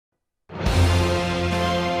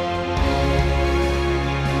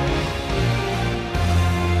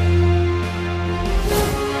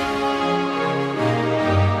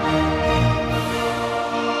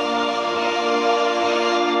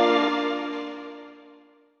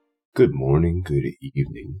Good morning, good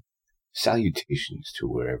evening, salutations to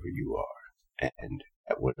wherever you are, and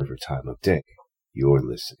at whatever time of day you're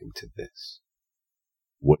listening to this.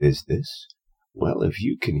 What is this? Well, if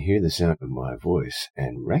you can hear the sound of my voice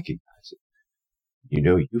and recognize it, you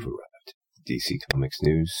know you've arrived at the DC Comics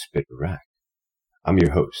News Spitter Rack. I'm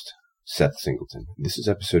your host, Seth Singleton. This is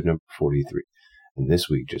episode number 43, and this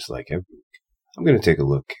week, just like every week, I'm going to take a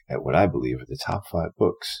look at what I believe are the top 5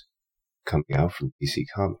 books coming out from DC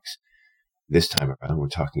Comics. This time around, we're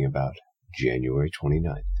talking about January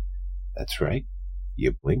 29th. That's right,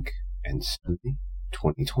 you blink, and suddenly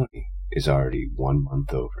 2020 is already 1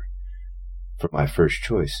 month over. For my first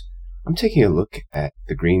choice, I'm taking a look at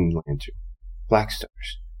The Green Lantern, Black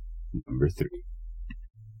Stars, number 3.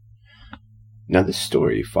 Now, this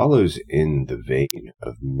story follows in the vein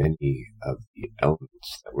of many of the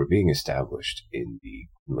elements that were being established in the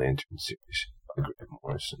Green Lantern series by Grant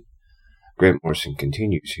Morrison. Grant Morrison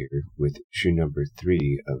continues here with issue number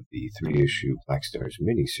 3 of the 3-issue Black Stars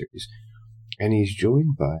miniseries, and he's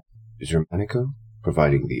joined by Xermanico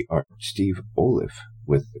providing the art, Steve Oliff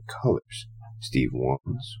with the colors, Steve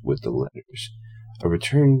Wands with the letters, a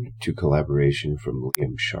return to collaboration from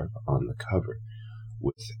Liam Sharp on the cover,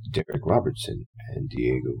 with Derek Robertson and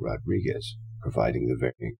Diego Rodriguez providing the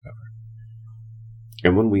variant cover.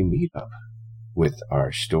 And when we meet up with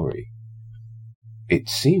our story, it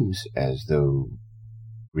seems as though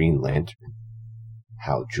Green Lantern,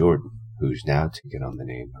 Hal Jordan, who's now taken on the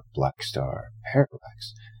name of Black Star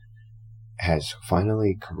Parallax, has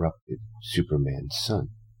finally corrupted Superman's son,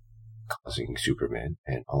 causing Superman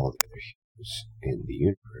and all the other heroes in the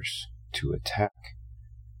universe to attack.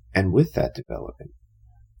 And with that development,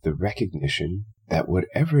 the recognition that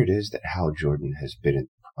whatever it is that Hal Jordan has been in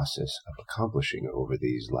the process of accomplishing over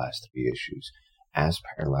these last 3 issues as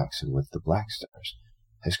Parallax and with the Black Stars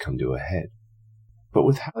has come to a head. But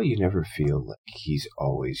with Hal, you never feel like he's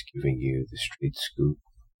always giving you the straight scoop,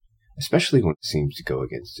 especially when it seems to go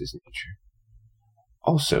against his nature.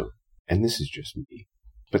 Also, and this is just me,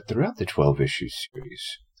 but throughout the 12-issue series,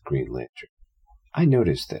 The Green Lantern, I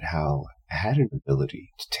noticed that Hal had an ability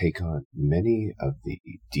to take on many of the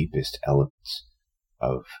deepest elements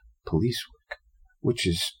of police work, which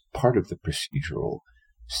is part of the procedural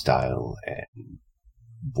style and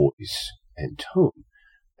voice and tone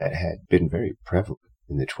that had been very prevalent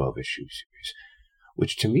in the 12-issue series,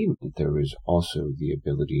 which to me meant there was also the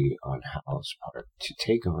ability on Hal's part to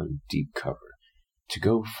take on deep cover, to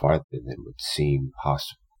go farther than would seem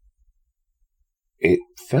possible. It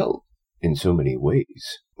felt, in so many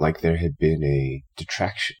ways, like there had been a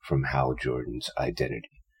detraction from Hal Jordan's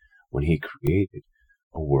identity when he created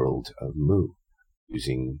a world of Mu,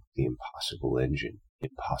 using the Impossible Engine,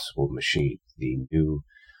 Impossible Machine, the new,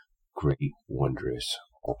 great, wondrous,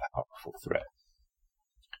 all-powerful threat.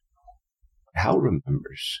 Hal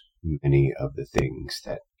remembers many of the things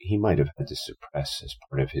that he might have had to suppress as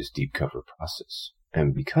part of his deep cover process,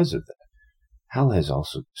 and because of that, Hal has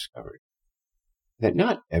also discovered that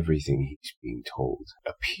not everything he's being told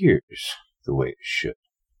appears the way it should,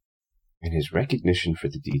 and his recognition for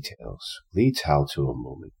the details leads Hal to a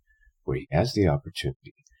moment where he has the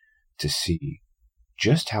opportunity to see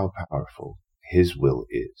just how powerful his will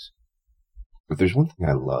is. But there's one thing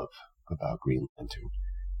I love about Green Lantern.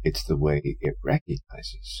 It's the way it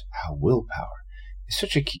recognizes how willpower is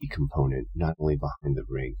such a key component not only behind the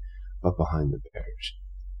ring, but behind the bears.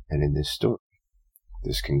 And in this story,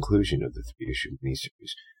 this conclusion of the 3-issue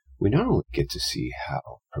miniseries, we not only get to see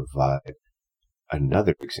Hal provide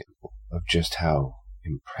another example of just how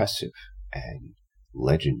impressive and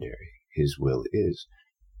legendary his will is,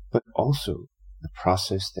 but also the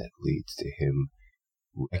process that leads to him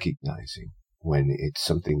recognizing when it's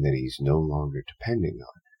something that he's no longer depending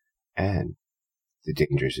on, and the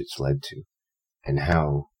dangers it's led to, and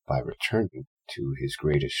how, by returning to his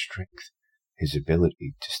greatest strength, his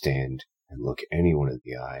ability to stand and look anyone in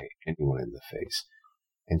the eye, anyone in the face,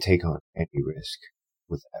 and take on any risk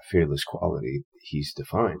with that fearless quality that he's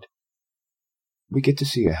defined. We get to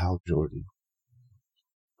see a Hal Jordan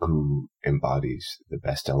who embodies the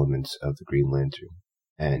best elements of the Green Lantern,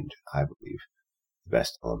 and, I believe, the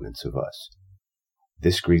best elements of us.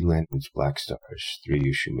 This Green Lantern's Black Stars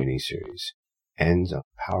 3-issue miniseries ends on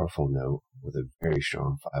a powerful note with a very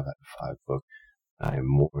strong 5 out of 5 book I am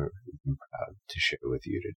more than proud to share with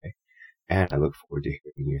you today. And I look forward to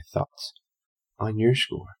hearing your thoughts on your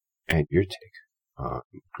score and your take on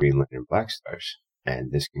Green Lantern Black Stars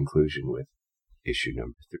and this conclusion with issue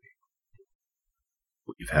number 3.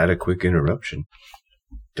 We've had a quick interruption.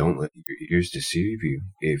 Don't let your ears deceive you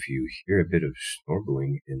if you hear a bit of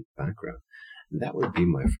snorbling in the background. That would be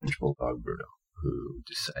my French bulldog Bruno, who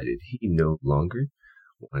decided he no longer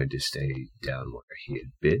wanted to stay down where he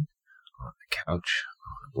had been, on the couch,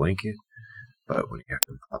 on a blanket, but when he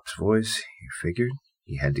heard Pop's voice, he figured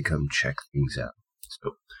he had to come check things out.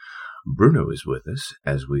 So Bruno is with us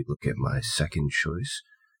as we look at my second choice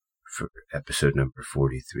for episode number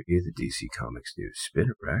 43 of the DC Comics News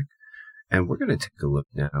Spinner Rack. And we're going to take a look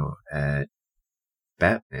now at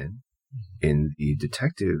Batman in the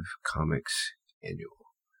Detective Comics Annual,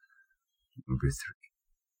 number 3.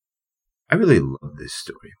 I really love this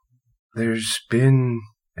story. There's been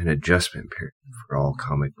an adjustment period for all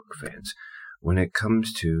comic book fans when it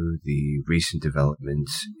comes to the recent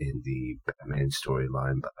developments in the Batman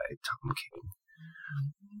storyline by Tom King,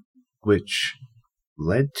 which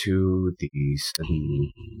led to the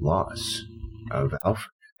sudden loss of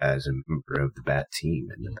Alfred as a member of the Bat team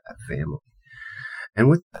and the Bat family. And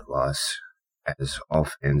with that loss, as all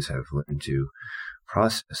fans have learned to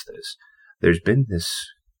process this, there's been this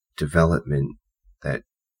development that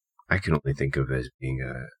I can only think of as being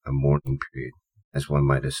a mourning period, as one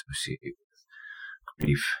might associate with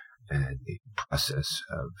grief and the process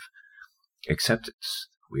of acceptance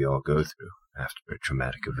we all go through after a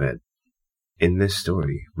traumatic event. In this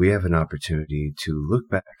story, we have an opportunity to look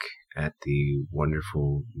back at the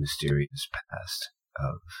wonderful, mysterious past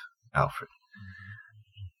of Alfred.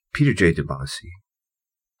 Peter J. Tomasi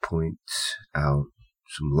points out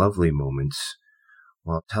some lovely moments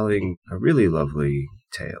while telling a really lovely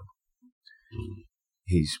tale.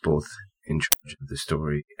 He's both in charge of the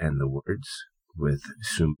story and the words, with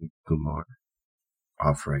Sumit Kumar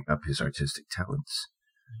offering up his artistic talents.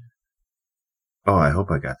 Oh, I hope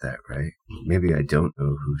I got that right. Maybe I don't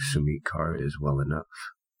know who Sumit Kar is well enough.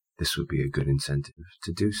 This would be a good incentive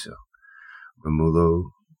to do so.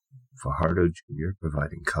 Romulo Fajardo Jr.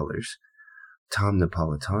 providing colors, Tom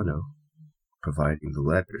Napolitano providing the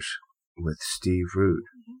letters, with Steve Rude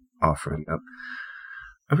offering up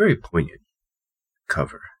a very poignant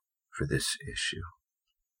cover for this issue.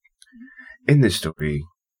 In this story,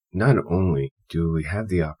 not only do we have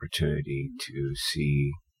the opportunity to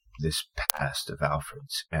see this past of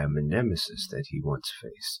Alfred's and the nemesis that he once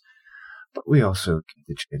faced, but we also get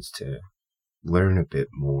the chance to learn a bit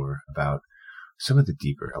more about some of the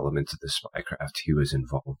deeper elements of the spycraft he was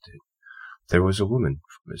involved in. There was a woman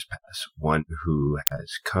from his past, one who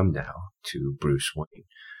has come now to Bruce Wayne,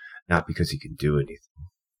 not because he can do anything,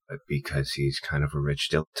 but because he's kind of a rich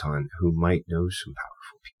dilettante who might know some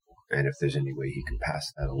powerful people, and if there's any way he can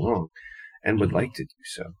pass that along, and would like to do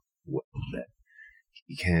so, well, then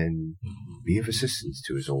he can be of assistance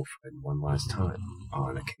to his old friend one last time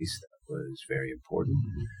on a case that was very important,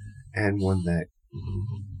 and one that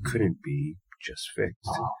couldn't be just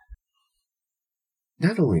fixed.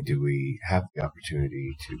 Not only do we have the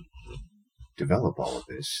opportunity to develop all of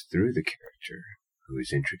this through the character who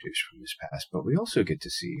is introduced from his past, but we also get to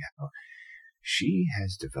see how she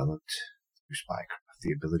has developed through spycraft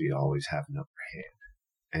the ability to always have an upper hand.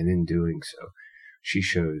 And in doing so, she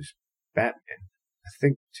shows Batman a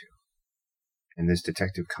thing or two. And this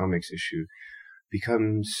Detective Comics issue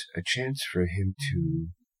becomes a chance for him to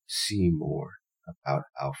see more about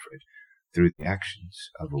Alfred through the actions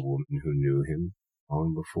of a woman who knew him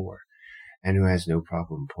long before, and who has no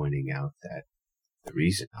problem pointing out that the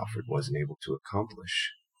reason Alfred wasn't able to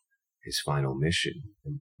accomplish his final mission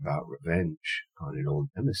about revenge on an old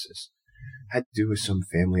nemesis had to do with some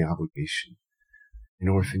family obligation. An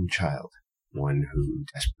orphan child, one who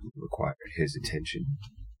desperately required his attention,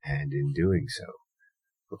 and in doing so,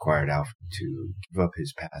 required Alfred to give up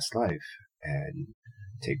his past life and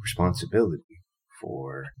take responsibility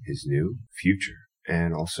for his new future,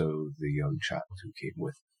 and also the young child who came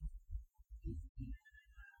with him.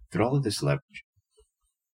 Through all of this leverage,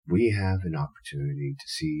 we have an opportunity to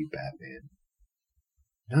see Batman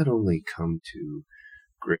not only come to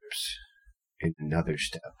grips in another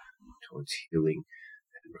step towards healing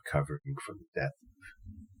and recovering from the death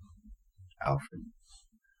of Alfred,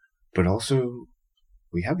 but also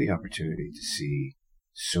we have the opportunity to see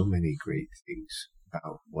so many great things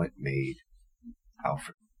about what made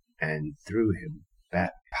Alfred, and through him,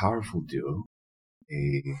 that powerful duo,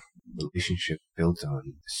 a relationship built on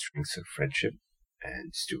the strengths of friendship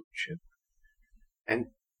and stewardship, and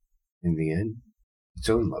in the end, its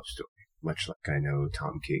own love story, much like I know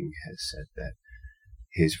Tom King has said that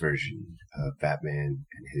his version of Batman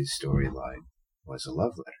and his storyline was a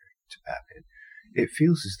love letter to Batman. It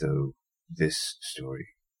feels as though this story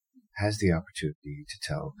has the opportunity to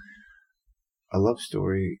tell a love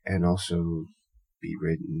story and also be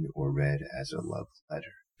written or read as a love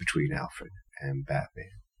letter between Alfred and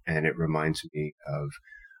Batman. And it reminds me of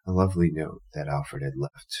a lovely note that Alfred had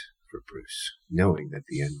left for Bruce, knowing that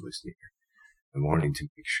the end was near, and wanting to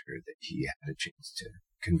make sure that he had a chance to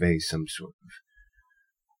convey some sort of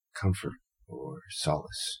comfort or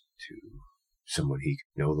solace to someone he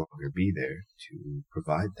could no longer be there to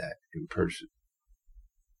provide that in person.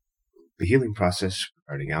 The healing process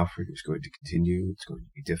regarding Alfred is going to continue. It's going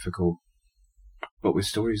to be difficult. But with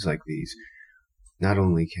stories like these, not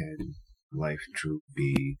only can life truly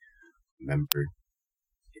be remembered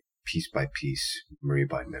piece by piece, memory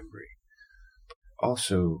by memory, but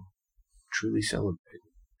also truly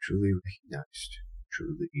celebrated, truly recognized,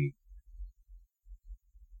 truly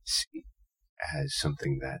seen as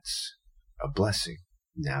something that's a blessing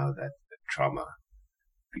now that the trauma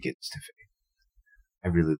begins to fade. I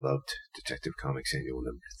really loved Detective Comics Annual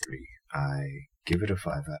number 3. I give it a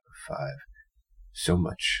 5 out of 5. So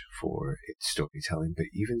much for its storytelling, but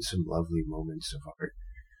even some lovely moments of art.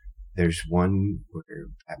 There's one where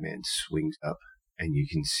Batman swings up and you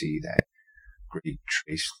can see that great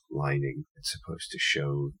trace lining that's supposed to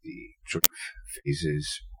show the sort of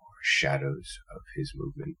phases or shadows of his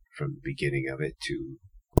movement from the beginning of it to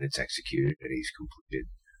when it's executed and he's completed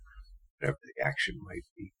whatever the action might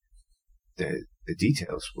be. The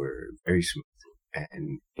details were very smooth,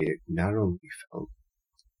 and it not only felt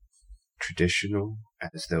traditional,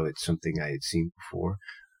 as though it's something I had seen before,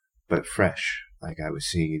 but fresh, like I was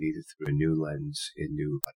seeing it either through a new lens, in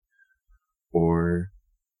new light, or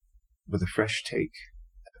with a fresh take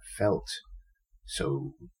that felt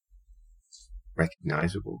so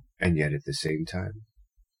recognizable, and yet at the same time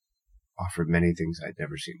offered many things I'd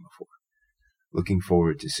never seen before. Looking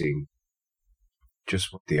forward to seeing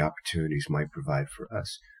just what the opportunities might provide for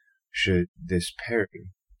us should this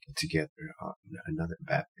pairing get together on another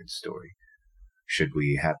Batman story, should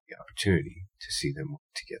we have the opportunity to see them work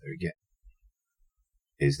together again.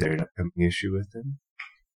 Is there an upcoming issue with them?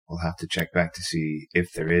 We'll have to check back to see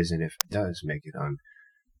if there is, and if it does make it on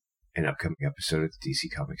an upcoming episode of the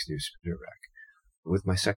DC Comics News Spinner Rack. With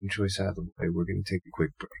my second choice out of the way, we're going to take a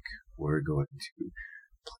quick break. We're going to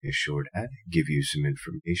play a short ad, give you some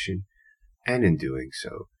information, and in doing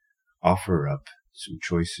so, offer up some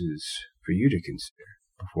choices for you to consider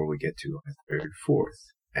before we get to our third,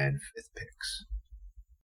 fourth, and fifth picks.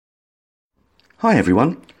 Hi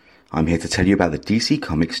everyone, I'm here to tell you about the DC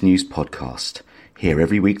Comics News Podcast. Here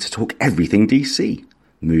every week to talk everything DC.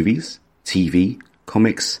 Movies, TV,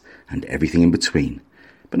 comics, and everything in between.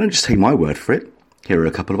 But don't just take my word for it. Here are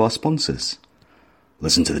a couple of our sponsors.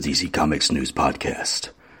 Listen to the DC Comics News Podcast.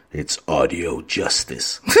 It's audio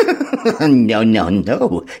justice.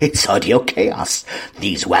 No. It's audio chaos.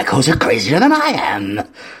 These wackos are crazier than I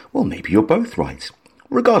am. Well, maybe you're both right.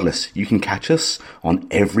 Regardless, you can catch us on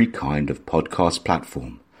every kind of podcast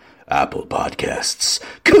platform. Apple Podcasts,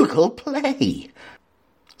 Google Play,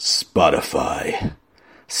 Spotify,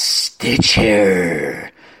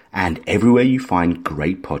 Stitcher, and everywhere you find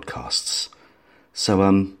great podcasts. So,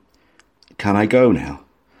 can I go now?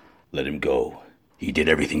 Let him go. He did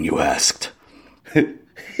everything you asked.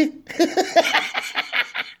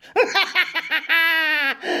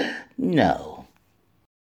 No.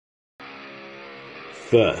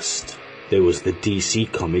 First, there was the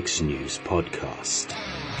DC Comics News Podcast.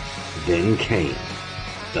 Then came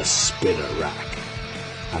the Spinner Rack.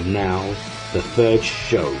 And now, the third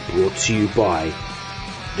show brought to you by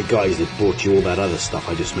the guys that brought you all that other stuff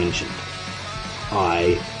I just mentioned.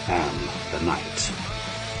 I Am the Night.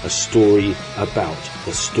 A story about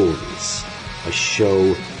the stories. A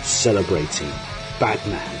show celebrating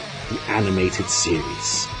Batman, the animated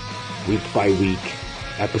series. Week by week,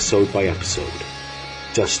 episode by episode.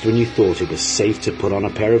 Just when you thought it was safe to put on a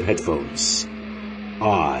pair of headphones.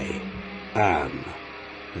 I Am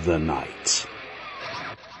the Night.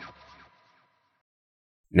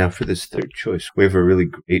 Now for this third choice, we have a really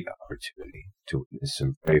great opportunity to witness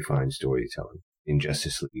some very fine storytelling in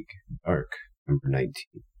Justice League Dark, number 19.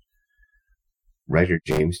 Writer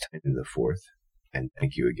James Tynion IV, and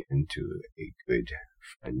thank you again to a good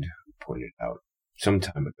friend who pointed out some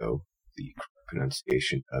time ago the correct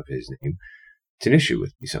pronunciation of his name. It's an issue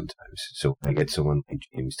with me sometimes, so when I get someone like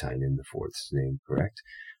James Tynion IV's name correct,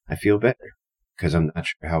 I feel better, because I'm not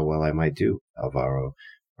sure how well I might do. Alvaro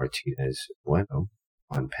Martinez Bueno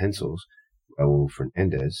on pencils, Raul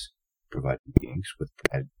Fernandez providing meetings with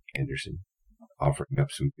Brad Anderson, offering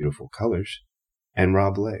up some beautiful colors, and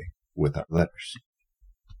Rob Lay with our letters.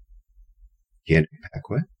 Yannick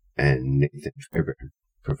Paquet and Nathan Fairbairn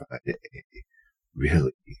provided a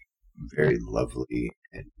really very lovely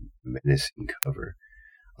and menacing cover,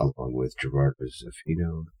 along with Gerardo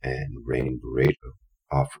Zaffino and Rain Barreto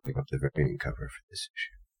offering up the variant cover for this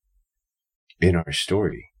issue. In our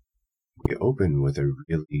story, We open with a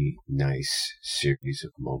really nice series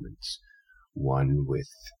of moments. One with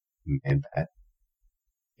Man-Bat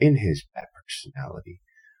in his Bat personality,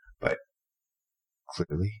 but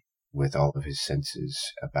clearly with all of his senses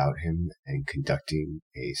about him and conducting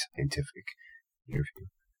a scientific interview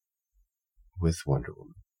with Wonder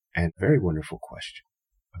Woman. And a very wonderful question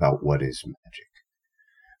about what is magic.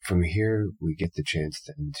 From here, we get the chance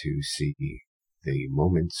then to see the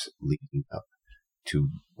moments leading up to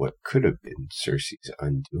what could have been Circe's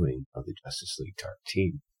undoing of the Justice League Dark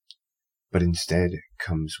team, but instead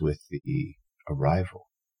comes with the arrival.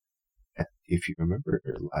 If you remember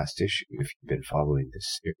last issue, if you've been following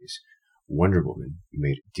this series, Wonder Woman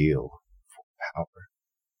made a deal for power,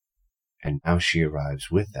 and now she arrives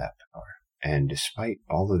with that power. And despite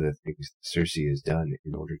all of the things that Circe has done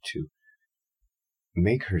in order to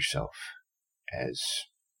make herself as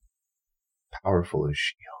powerful as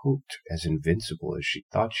she hoped, as invincible as she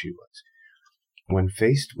thought she was, when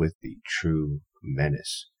faced with the true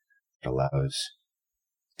menace that allows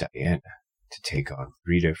Diana to take on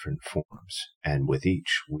 3 different forms, and with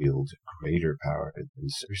each wield greater power than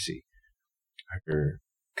Circe, her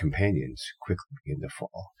companions quickly begin to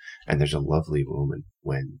fall. And there's a lovely moment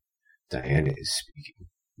when Diana is speaking,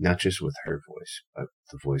 not just with her voice, but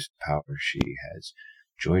the voice of power she has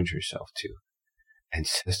joined herself to, and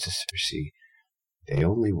says to Circe, they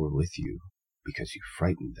only were with you because you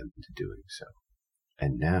frightened them into doing so.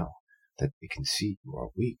 And now that they can see you are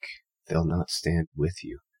weak, they'll not stand with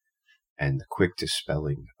you. And the quick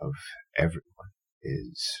dispelling of everyone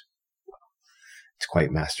is, well, it's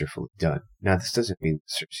quite masterfully done. Now, this doesn't mean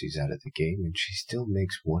that Circe's out of the game, and she still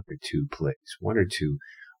makes 1 or 2 plays, 1 or 2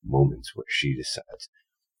 moments where she decides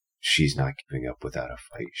she's not giving up without a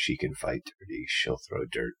fight. She can fight dirty. She'll throw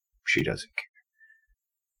dirt. She doesn't care.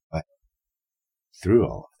 But through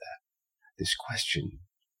all of that, this question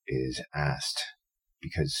is asked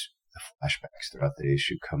because the flashbacks throughout the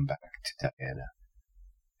issue come back to Diana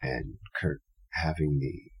and Kurt having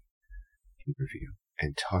the interview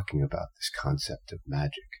and talking about this concept of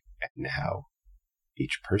magic and how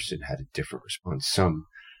each person had a different response. Some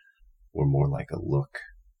were more like a look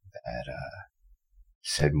that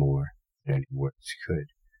said more than any words could.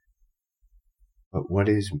 But what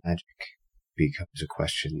is magic becomes a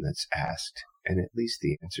question that's asked, and at least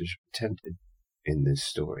the answers are attempted in this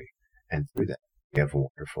story. And through that, we have a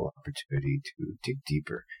wonderful opportunity to dig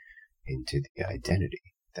deeper into the identity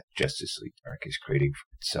that Justice League Dark is creating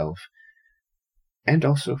for itself, and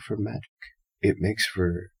also for magic. It makes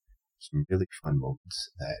for some really fun moments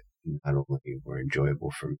that not only were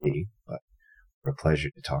enjoyable for me, but were a pleasure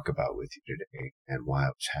to talk about with you today, and why I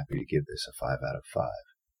was happy to give this a 5 out of 5.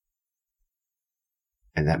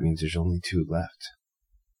 And that means there's only 2 left.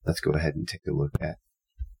 Let's go ahead and take a look at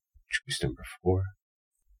choice number 4.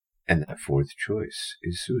 And that 4th choice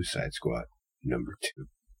is Suicide Squad number 2.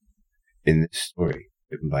 In this story,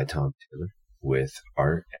 written by Tom Taylor, with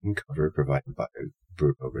art and cover provided by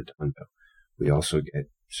Bruno Redondo, we also get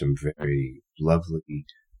some very lovely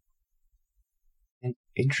and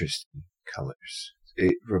interesting colors.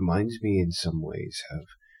 It reminds me in some ways of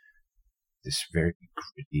this very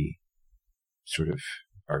gritty sort of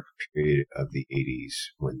dark period of the 80s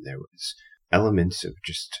when there was elements of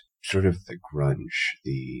just sort of the grunge,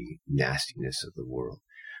 the nastiness of the world,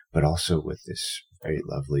 but also with this very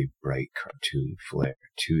lovely, bright cartoon flair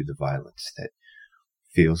to the violence that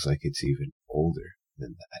feels like it's even older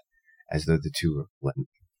than that, as though the two are blending,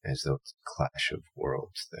 as though it's a clash of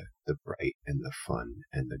worlds, the bright and the fun,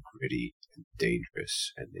 and the gritty and the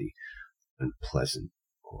dangerous, and the unpleasant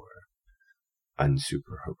or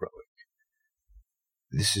unsuper heroic.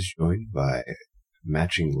 This is joined by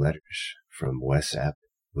matching letters from Wes Abbott,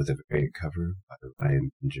 with a variant cover by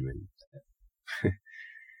Ryan Benjamin.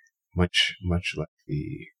 much like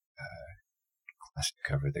the classic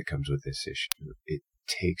cover that comes with this issue, it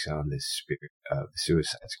takes on this spirit of the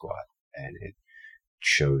Suicide Squad, and it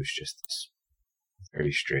shows just this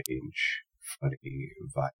very strange, funny,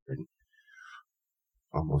 vibrant,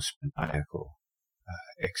 almost maniacal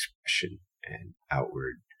expression and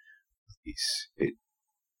outward release.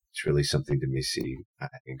 It's really something to be seen. I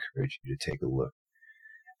encourage you to take a look,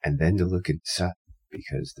 and then to look inside,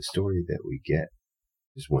 because the story that we get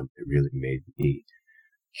is one that really made me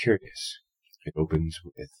curious. It opens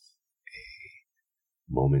with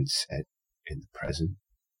a moment set in the present,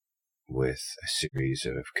 with a series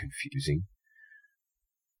of confusing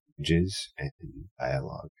images and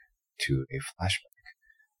dialogue to a flashback.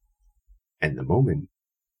 And the moment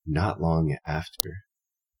not long after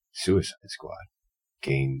Suicide Squad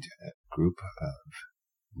gained a group of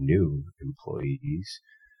new employees,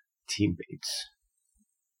 teammates,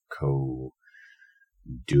 co-doomed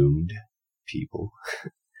people.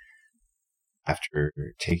 After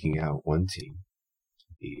taking out one team,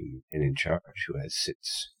 the man in charge, who has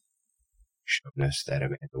since shown us that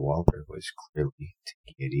Amanda Waller was clearly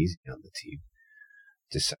taking it easy on the team,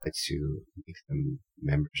 decides to make them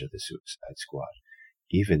members of the Suicide Squad,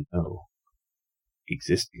 even though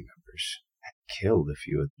existing members had killed a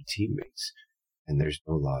few of their teammates, and there's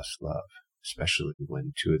no lost love, especially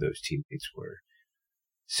when two of those teammates were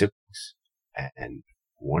siblings, and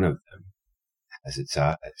one of them has its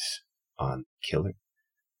eyes on the killer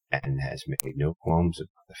and has made no qualms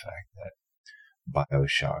about the fact that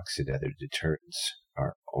bioshocks and other deterrents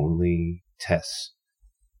are only tests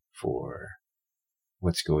for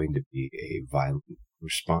what's going to be a violent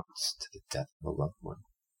response to the death of a loved one.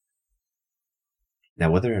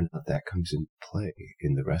 Now, whether or not that comes into play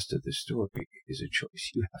in the rest of the story is a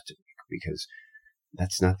choice you have to make, because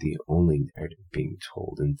that's not the only narrative being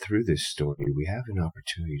told. And through this story, we have an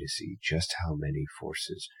opportunity to see just how many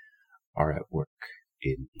forces are at work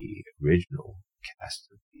in the original cast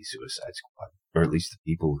of the Suicide Squad, or at least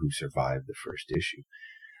the people who survived the first issue,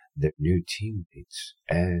 their new teammates,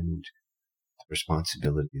 and the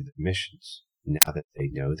responsibility of the missions, now that they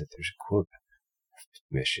know that there's a quota of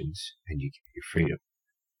missions and you get your freedom.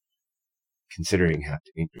 Considering how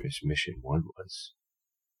dangerous Mission 1 was,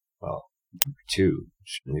 well, number 2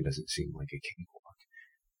 certainly doesn't seem like a cakewalk,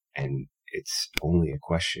 and it's only a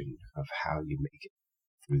question of how you make it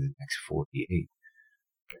through the next 48.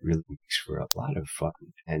 It really makes for a lot of fun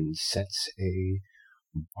and sets a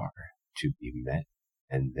bar to be met,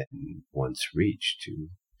 and then once reached, to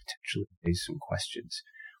potentially raise some questions.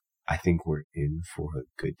 I think we're in for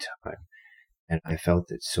a good time, and I felt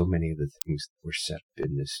that so many of the things that were set up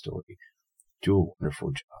in this story do a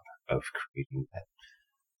wonderful job of creating that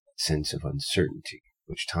sense of uncertainty,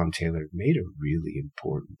 which Tom Taylor made a really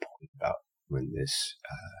important point about when this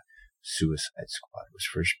Suicide Squad was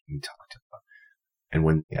first being talked about, and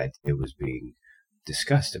when the idea was being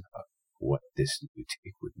discussed about what this new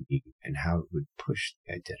take would mean and how it would push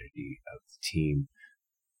the identity of the team,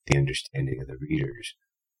 the understanding of the readers,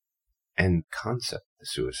 and the concept of the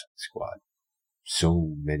Suicide Squad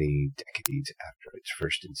so many decades after its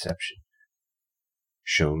first inception,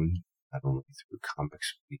 shown not only through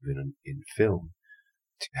comics but even in film,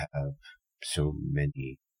 to have so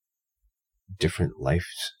many different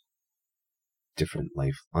lives, different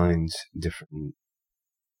lifelines, different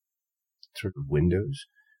sort of windows,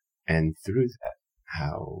 and through that,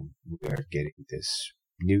 how we are getting this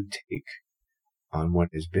new take on what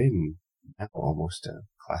has been now almost a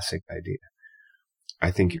classic idea. I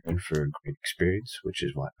think you're in for a great experience, which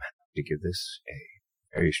is why I'm happy to give this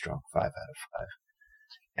a very strong 5 out of 5,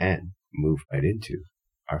 and move right into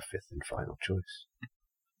our 5th and final choice.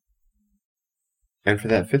 And for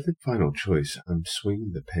that 5th and final choice, I'm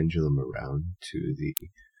swinging the pendulum around to the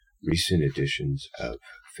recent editions of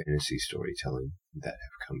fantasy storytelling that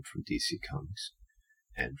have come from DC Comics.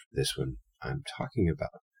 And for this one, I'm talking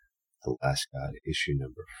about The Last God, issue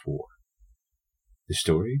number 4. The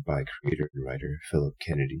story by creator and writer Philip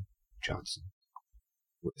Kennedy Johnson,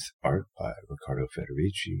 with art by Riccardo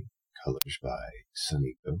Federici, colors by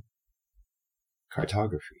Sonny Go,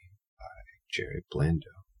 cartography by Jared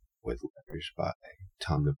Blando, with letters by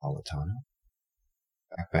Tom Napolitano,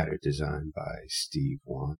 back matter design by Steve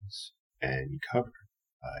Wands, and cover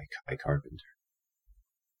by Kai Carpenter.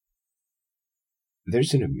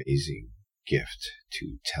 There's an amazing gift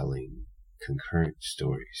to telling concurrent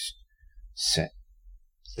stories set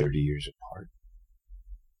 30 years apart,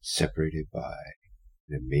 separated by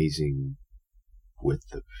an amazing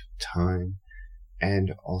width of time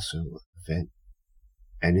and also event.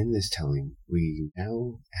 And in this telling, we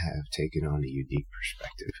now have taken on a unique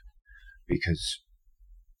perspective, because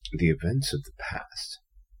the events of the past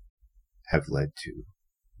have led to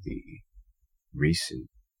the recent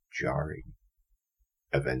jarring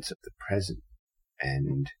events of the present.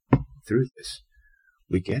 And through this,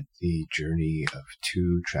 we get the journey of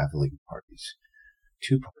two traveling parties,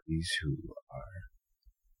 two parties who are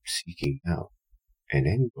seeking out an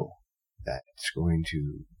end goal that's going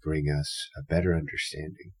to bring us a better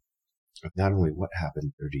understanding of not only what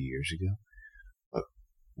happened 30 years ago, but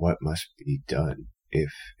what must be done,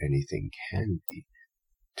 if anything can be,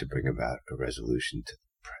 to bring about a resolution to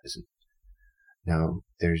the present. Now,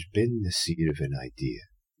 there's been the seed of an idea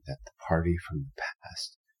that the party from the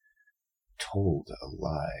past told a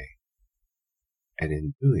lie, and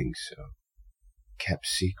in doing so, kept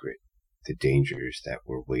secret the dangers that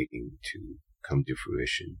were waiting to come to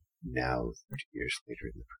fruition now, 30 years later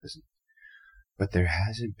in the present. But there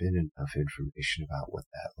hasn't been enough information about what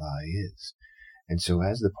that lie is, And so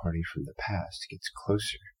as the party from the past gets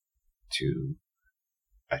closer to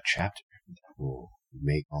a chapter that will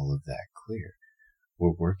make all of that clear,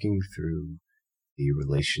 we're working through the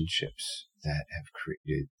relationships that have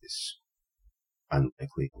created this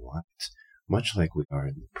unlikely alliance, much like we are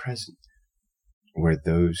in the present, where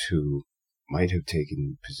those who might have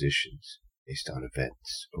taken positions based on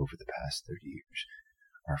events over the past 30 years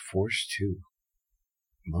are forced to,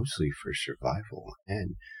 mostly for survival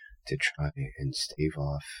and to try and stave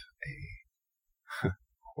off a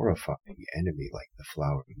horrifying enemy like the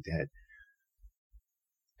Flowering Dead,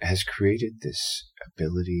 has created this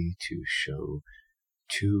ability to show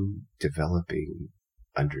two developing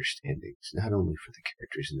understandings, not only for the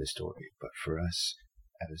characters in the story, but for us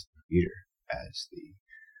as the reader, as the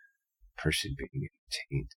person being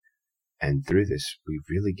entertained. And through this, we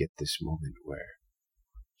really get this moment where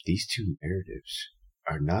these two narratives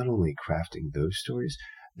are not only crafting those stories,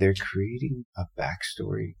 they're creating a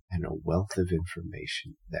backstory and a wealth of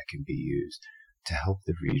information that can be used to help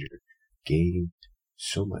the reader gain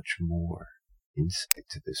so much more insight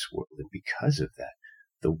to this world. And because of that,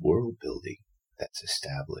 the world building that's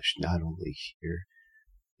established not only here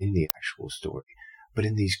in the actual story, but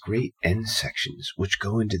in these great end sections which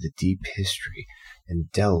go into the deep history and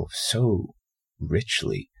delve so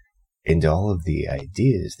richly into all of the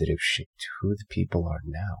ideas that have shaped who the people are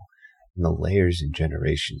now and the layers and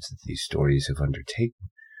generations that these stories have undertaken,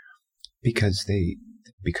 because they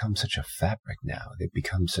become such a fabric now. They've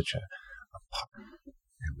become such a part.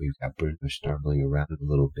 And we've got Bruno snarling around a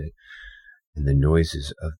little bit and the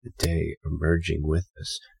noises of the day emerging with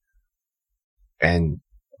us. And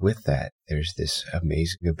with that, there's this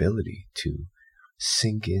amazing ability to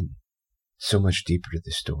sink in so much deeper to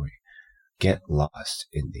the story, get lost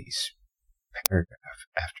in these paragraph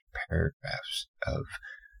after paragraphs of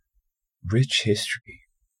rich history,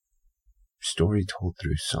 story told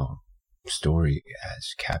through song, story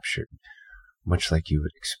as captured, much like you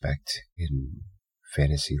would expect in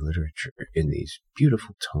fantasy literature, in these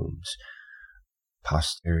beautiful tomes,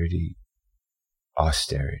 posterity,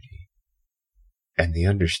 austerity, and the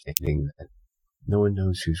understanding that no one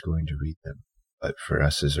knows who's going to read them. But for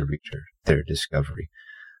us as a reader, their discovery,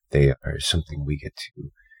 they are something we get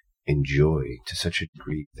to enjoy to such a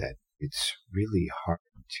degree that it's really hard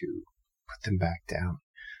to put them back down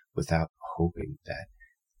without hoping that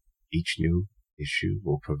each new issue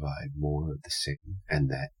will provide more of the same, and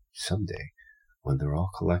that someday, when they're all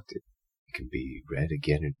collected, it can be read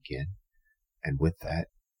again and again, and with that,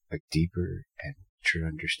 a deeper and richer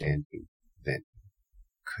understanding than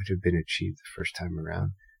could have been achieved the first time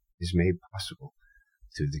around is made possible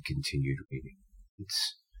through the continued reading.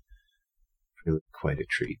 It's really quite a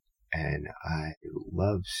treat, and I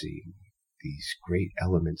love seeing these great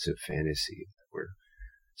elements of fantasy that were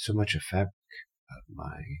so much a fabric of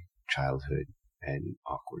my childhood and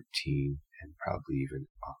awkward teen and probably even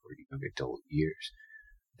awkward young adult years,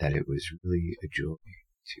 that it was really a joy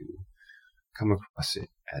to come across it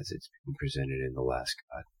as it's being presented in The Last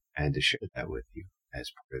God, and to share that with you as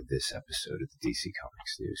part of this episode of the DC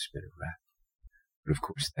Comics News Spinner Rack. But of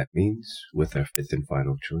course that means, with our fifth and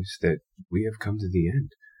final choice, that we have come to the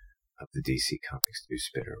end of the DC Comics News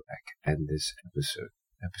Spinner Rack and this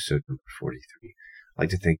episode number 43. I'd like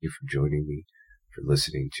to thank you for joining me, for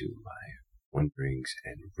listening to my wonderings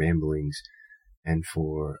and ramblings, and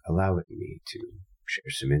for allowing me to share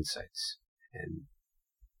some insights and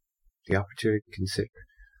the opportunity to consider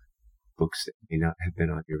books that may not have been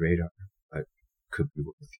on your radar, but could be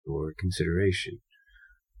worth your consideration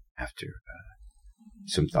after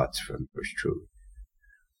some thoughts from yours truly.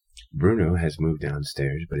 Bruno has moved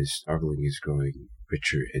downstairs, but his startling is growing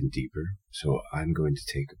richer and deeper, so I'm going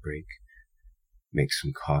to take a break, make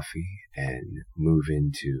some coffee, and move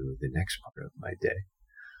into the next part of my day.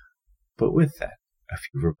 But with that, a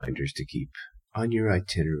few reminders to keep on your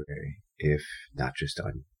itinerary, if not just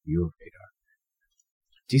on your radar.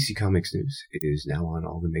 DC Comics News is now on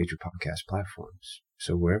all the major podcast platforms,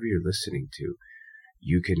 so wherever you're listening to,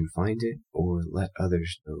 you can find it or let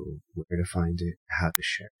others know where to find it, how to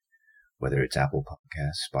share it, whether it's Apple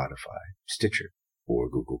Podcasts, Spotify, Stitcher, or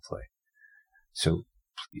Google Play. So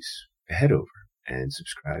please head over and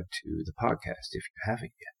subscribe to the podcast if you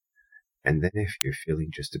haven't yet. And then if you're feeling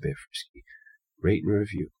just a bit frisky, rate and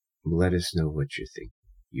review. Let us know what you think.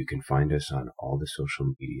 You can find us on all the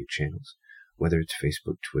social media channels, whether it's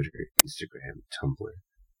Facebook, Twitter, Instagram, Tumblr,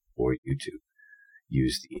 or YouTube.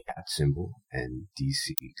 Use the @ symbol and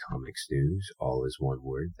DC Comics News, all as one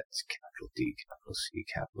word. That's capital D, capital C,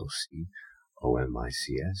 capital C,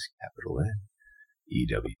 OMICS, capital N,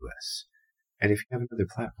 EWS. And if you have another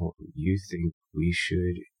platform you think we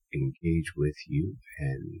should engage with you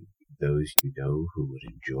and those you know who would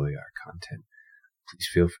enjoy our content, please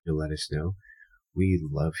feel free to let us know. We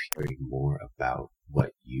love hearing more about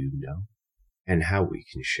what you know and how we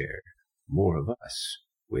can share more of us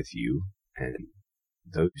with you and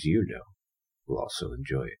those you know will also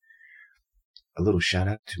enjoy it. A little shout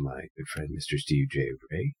out to my good friend Mr. Steve J.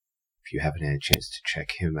 Ray. If you haven't had a chance to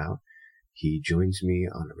check him out, he joins me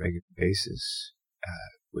on a regular basis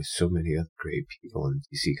with so many other great people on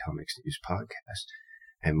the DC Comics News podcast.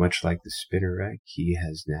 And much like the Spinner Rack, he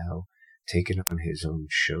has now taken on his own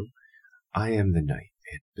show, I Am the Night,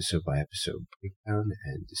 an episode-by-episode breakdown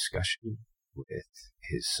and discussion with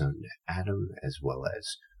his son Adam, as well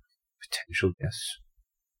as potential guests.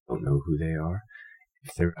 Don't know who they are,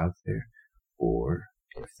 if they're out there, or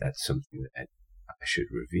if that's something that I should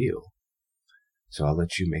reveal. So I'll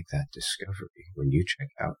let you make that discovery when you check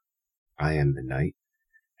out I Am the Night,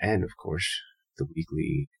 and of course, the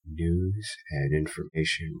weekly news and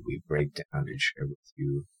information we break down and share with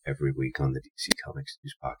you every week on the DC Comics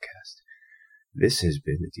News podcast. This has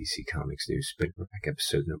been the DC Comics News Spinner Rack,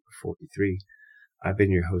 episode number 43. I've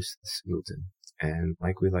been your host, Singleton, and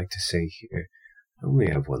like we like to say here, I only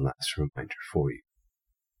have one last reminder for you.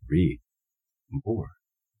 Read more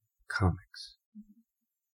comics.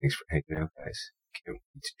 Thanks for hanging out, guys. Can't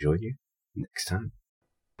wait to join you next time.